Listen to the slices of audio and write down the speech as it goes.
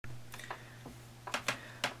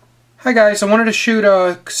Hi guys, I wanted to shoot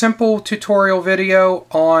a simple tutorial video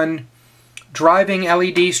on driving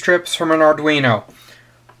LED strips from an Arduino.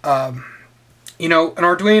 An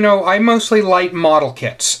Arduino, I mostly light model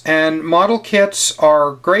kits, and model kits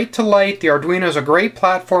are great to light. The Arduino is a great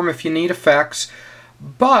platform if you need effects,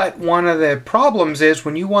 but one of the problems is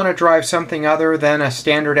when you want to drive something other than a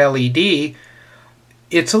standard LED,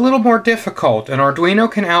 it's a little more difficult. An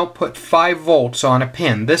Arduino can output 5 volts on a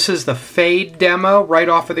pin. This is the fade demo right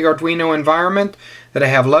off of the Arduino environment that I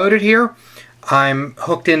have loaded here. I'm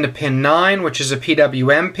hooked into pin 9, which is a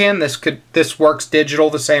PWM pin. This works digital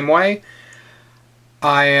the same way.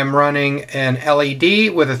 I am running an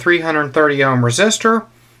LED with a 330 ohm resistor,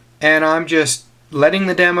 and I'm just letting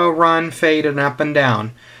the demo run, fading up and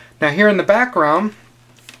down. Now here in the background,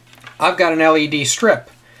 I've got an LED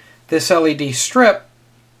strip. This LED strip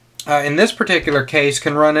in this particular case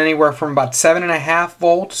can run anywhere from about 7.5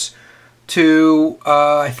 volts to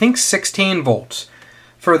I think 16 volts.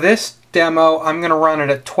 For this demo I'm going to run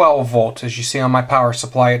it at 12 volts. As you see on my power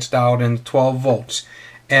supply, it's dialed in 12 volts.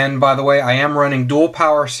 And by the way, I am running dual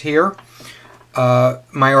powers here. My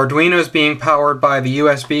Arduino is being powered by the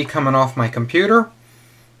USB coming off my computer,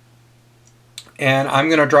 and I'm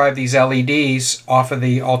going to drive these LEDs off of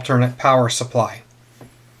the alternate power supply.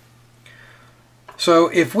 So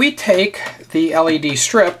if we take the LED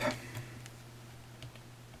strip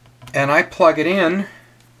and I plug it in,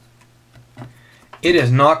 it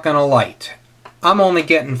is not going to light. I'm only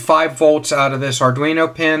getting 5 volts out of this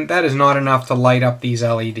Arduino pin. That is not enough to light up these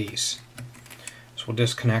LEDs. So we'll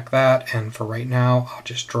disconnect that, and for right now I'll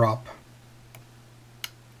just drop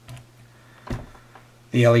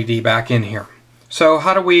the LED back in here. So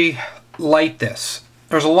how do we light this?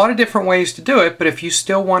 There's a lot of different ways to do it, but if you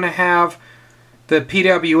still want to have the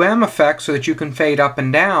PWM effect so that you can fade up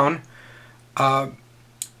and down,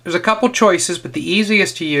 there's a couple choices, but the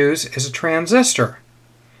easiest to use is a transistor.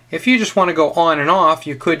 If you just want to go on and off,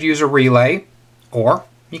 you could use a relay, or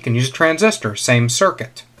you can use a transistor, same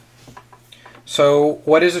circuit. So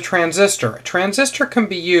what is a transistor? A transistor can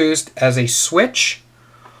be used as a switch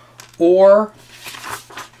or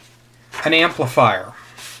an amplifier.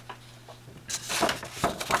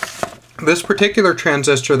 This particular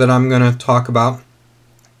transistor that I'm going to talk about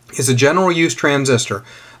is a general use transistor,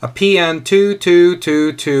 a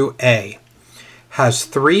PN2222A. Has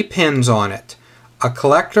 3 pins on it, a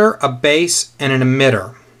collector, a base, and an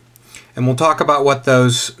emitter. And we'll talk about what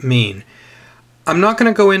those mean. I'm not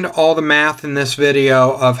going to go into all the math in this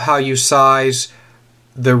video of how you size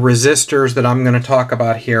the resistors that I'm going to talk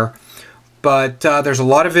about here, but there's a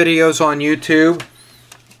lot of videos on YouTube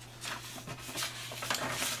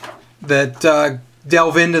that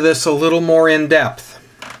delve into this a little more in depth,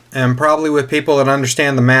 and probably with people that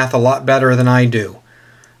understand the math a lot better than I do.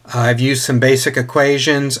 I've used some basic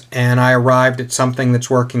equations and I arrived at something that's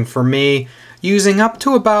working for me using up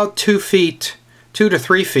to about 2 to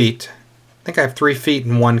 3 feet. I think I have 3 feet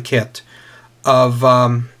in one kit of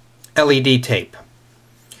LED tape.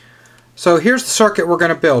 So here's the circuit we're going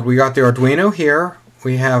to build. We got the Arduino here.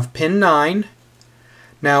 We have pin 9.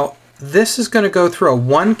 Now this is going to go through a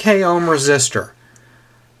 1K ohm resistor.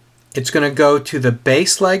 It's going to go to the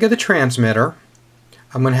base leg of the transmitter.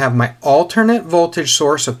 I'm going to have my alternate voltage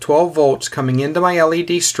source of 12 volts coming into my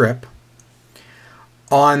LED strip.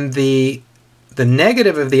 On the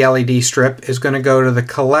negative of the LED strip is going to go to the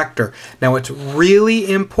collector. Now it's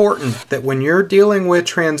really important that when you're dealing with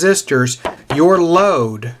transistors, your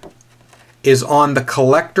load is on the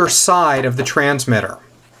collector side of the transmitter.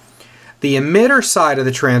 The emitter side of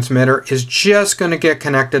the transmitter is just going to get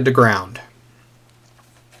connected to ground.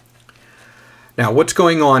 Now what's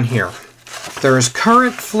going on here? There is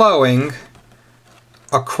current flowing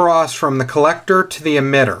across from the collector to the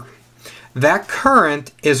emitter. That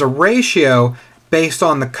current is a ratio based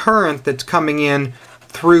on the current that's coming in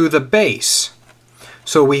through the base.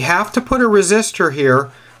 So we have to put a resistor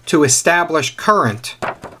here to establish current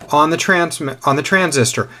on the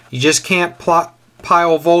transistor. You just can't pile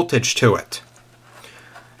voltage to it.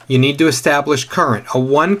 You need to establish current. A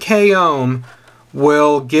 1K ohm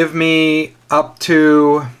will give me up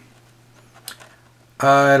to,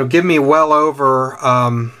 it'll give me well over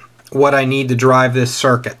what I need to drive this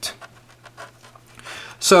circuit.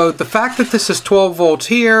 So the fact that this is 12 volts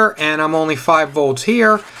here and I'm only 5 volts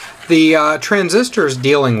here, the transistor is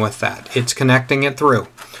dealing with that. It's connecting it through.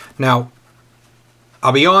 Now,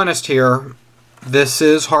 I'll be honest here, this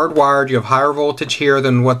is hardwired. You have higher voltage here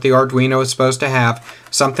than what the Arduino is supposed to have.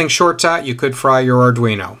 Something shorts out, you could fry your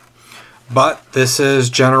Arduino. But this is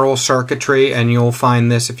general circuitry, and you'll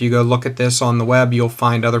find this, if you go look at this on the web, you'll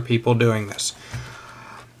find other people doing this.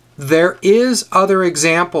 There is other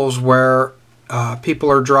examples where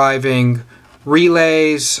people are driving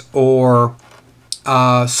relays or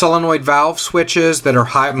solenoid valve switches that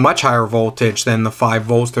are much higher voltage than the 5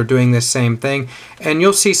 volts. They're doing this same thing, and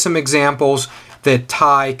you'll see some examples that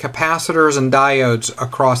tie capacitors and diodes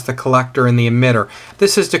across the collector and the emitter.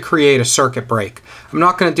 This is to create a circuit break. I'm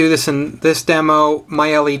not going to do this in this demo.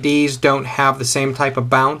 My LEDs don't have the same type of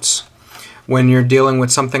bounce when you're dealing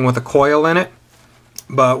with something with a coil in it,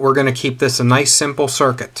 but we're going to keep this a nice simple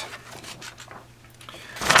circuit.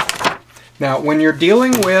 Now, when you're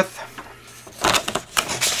dealing with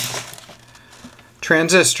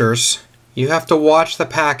transistors, you have to watch the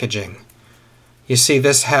packaging. You see,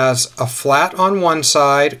 this has a flat on one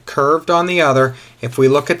side, curved on the other. If we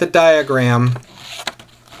look at the diagram,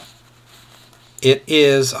 it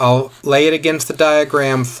is, I'll lay it against the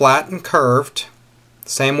diagram, flat and curved,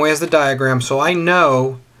 same way as the diagram, so I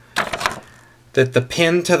know that the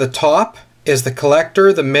pin to the top is the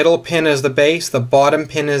collector, the middle pin is the base, the bottom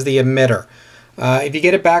pin is the emitter. If you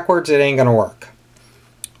get it backwards, it ain't going to work.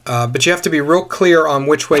 But you have to be real clear on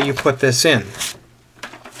which way you put this in.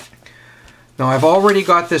 Now, I've already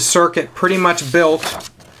got this circuit pretty much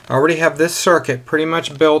built. I already have this circuit pretty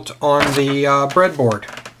much built on the breadboard.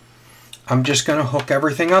 I'm just going to hook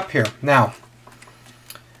everything up here. Now,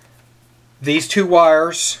 these 2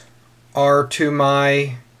 wires are to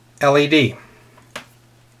my LED.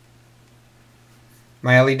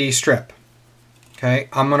 My LED strip. Okay,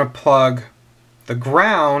 I'm going to plug the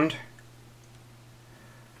ground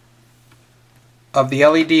of the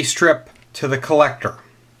LED strip to the collector.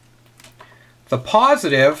 The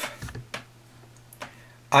positive,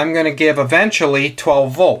 I'm going to give eventually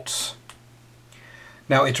 12 volts.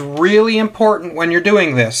 Now, it's really important when you're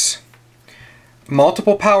doing this.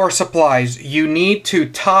 Multiple power supplies, you need to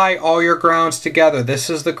tie all your grounds together. This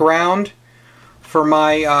is the ground for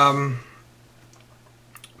my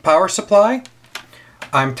power supply.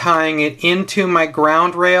 I'm tying it into my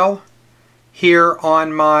ground rail here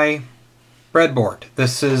on my breadboard.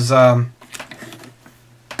 This is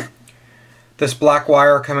this black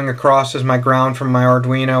wire coming across is my ground from my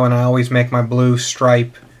Arduino, and I always make my blue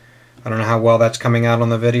stripe. I don't know how well that's coming out on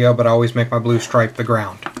the video, but I always make my blue stripe the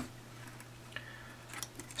ground.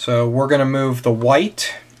 So we're going to move the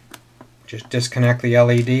white, just disconnect the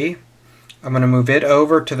LED. I'm going to move it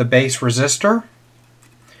over to the base resistor.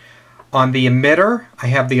 On the emitter, I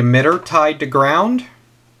have the emitter tied to ground.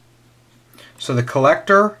 So the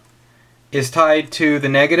collector is tied to the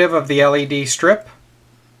negative of the LED strip.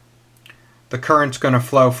 The current's going to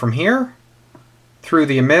flow from here through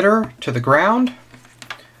the emitter to the ground.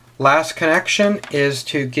 Last connection is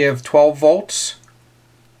to give 12 volts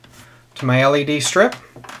to my LED strip.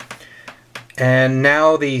 And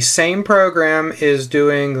now the same program is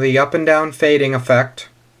doing the up and down fading effect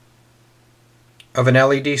of an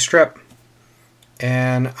LED strip.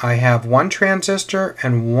 And I have 1 transistor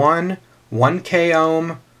and 1 1K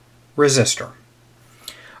ohm resistor.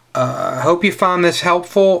 I hope you found this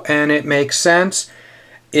helpful and it makes sense.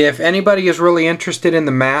 If anybody is really interested in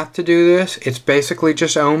the math to do this, it's basically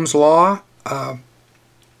just Ohm's law.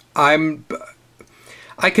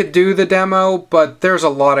 I could do the demo, but there's a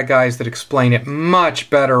lot of guys that explain it much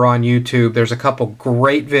better on YouTube. There's a couple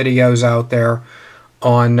great videos out there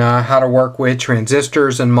on how to work with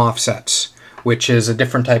transistors and MOSFETs, which is a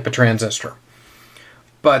different type of transistor.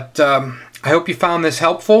 But I hope you found this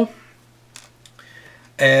helpful.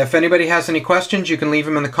 If anybody has any questions, you can leave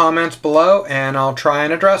them in the comments below and I'll try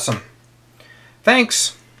and address them.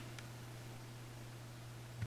 Thanks!